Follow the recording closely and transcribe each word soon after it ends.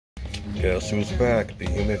Guess who's back? The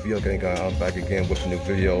Human Video Game Guy. I'm back again with a new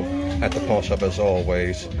video at the pawn shop as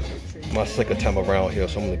always. My second time around here,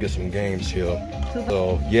 so I'm gonna get some games here.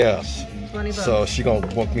 So yes, so she gonna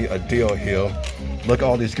book me a deal here. Look at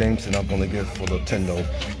all these games that I'm gonna get for Nintendo,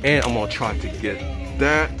 and I'm gonna try to get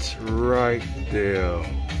that right there,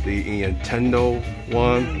 the Nintendo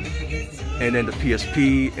one, and then the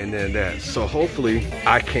PSP, and then that. So hopefully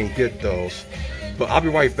I can get those. But I'll be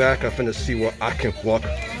right back. I'm finna see what I can work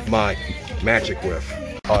my magic with.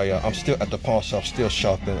 Oh yeah, I'm still at the pawn shop, still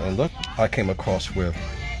shopping, and look, I came across with,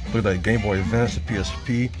 look at that Game Boy Advance, the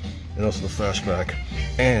PSP, and also the flashback.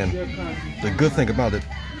 And the good thing about it,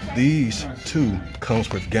 these two comes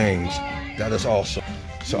with games. That is awesome.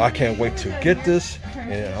 So I can't wait to get this,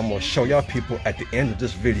 and I'm gonna show y'all people at the end of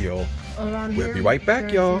this video. We'll be right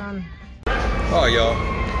back, y'all. All right, y'all,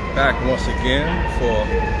 back once again for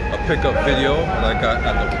a pickup video that I got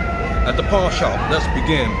at the pawn shop. Let's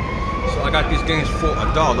begin. So I got these games for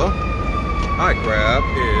 $1. I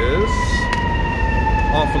grabbed is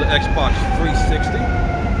all for the Xbox 360.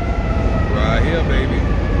 Right here, baby.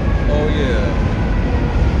 Oh yeah.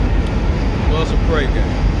 Was a break-in.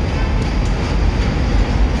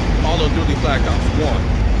 Call of Duty Black Ops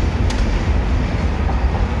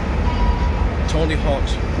 1. Tony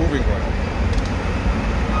Hawk's Proving Ground.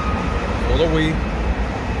 For the Wii.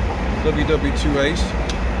 WW2 Ace.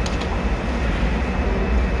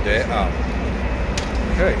 They're out.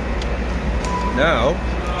 Okay. Now,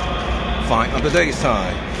 find of the day's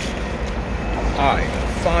time. Alright,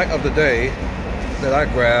 find of the day that I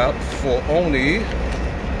grabbed for only,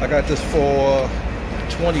 I got this for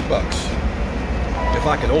 20 bucks. If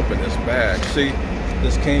I can open this bag. See,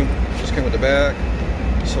 this came with the bag.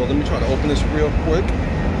 So let me try to open this real quick.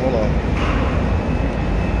 Hold on.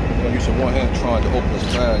 I'm gonna use the one hand trying to open this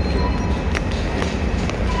bag here.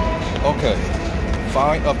 Okay,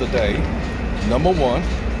 find of the day, number 1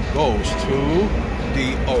 goes to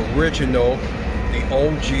the original, the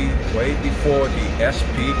OG, way before the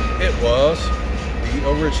SP. It was the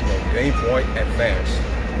original Game Boy Advance,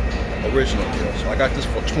 original deal. So I got this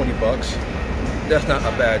for 20 bucks. That's not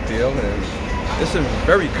a bad deal, and it's in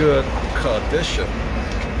very good condition,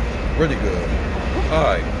 really good. All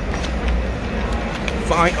right,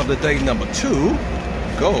 find of the day number 2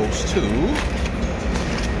 goes to,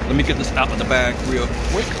 let me get this out of the bag real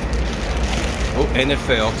quick. Oh, and it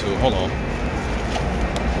fell too. Hold on.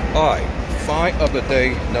 Alright, find of the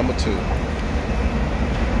day number 2.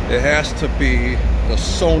 It has to be the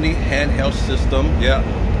Sony handheld system. Yeah,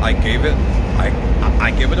 I gave it.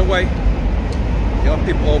 I give it away. Y'all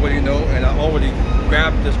people already know, and I already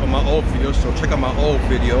grabbed this on my old videos, so check out my old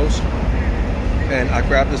videos. And I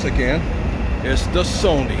grabbed this again. It's the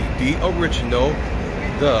Sony, the original,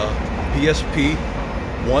 the PSP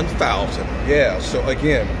 1000. Yeah, so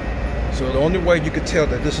again, so the only way you could tell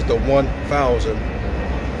that this is the 1000,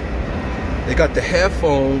 they got the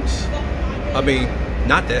headphones, I mean,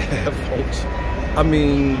 not the headphones, I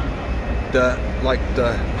mean, the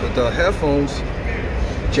headphones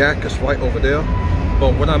jack is right over there.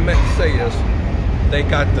 But what I meant to say is, they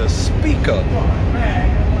got the speaker.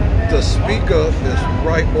 The speaker is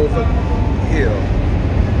right over here.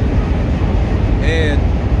 And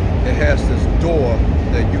it has this door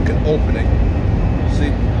that you can open it.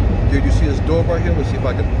 See, did you see this door right here? Let's see if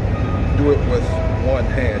I can do it with one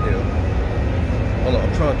hand here. Hold on,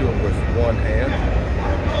 I'm trying to do it with one hand.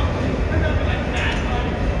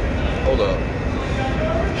 Hold up.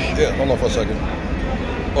 Shit, hold on for a second.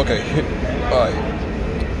 Okay, alright.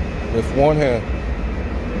 With one hand.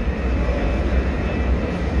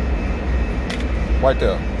 Right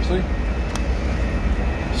there, see?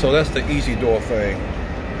 So that's the easy door thing.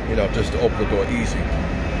 You know, just to open the door easy.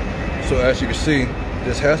 So as you can see,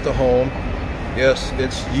 this has the home. Yes,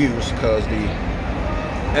 it's used because the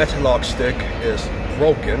anti-lock stick is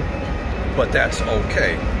broken, but that's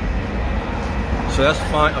okay. So that's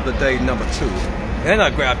find of the day number 2. And I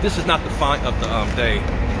grabbed, this is not the find of the day,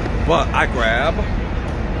 but I grab,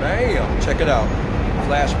 bam, check it out,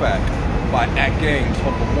 Flashback by At Games,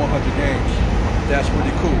 over 100 games. That's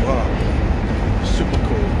really cool, huh? Super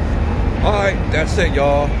cool. Alright, that's it,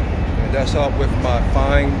 y'all. And that's all with my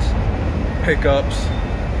finds, pickups.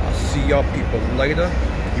 I'll see y'all people later.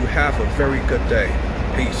 You have a very good day.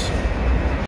 Peace.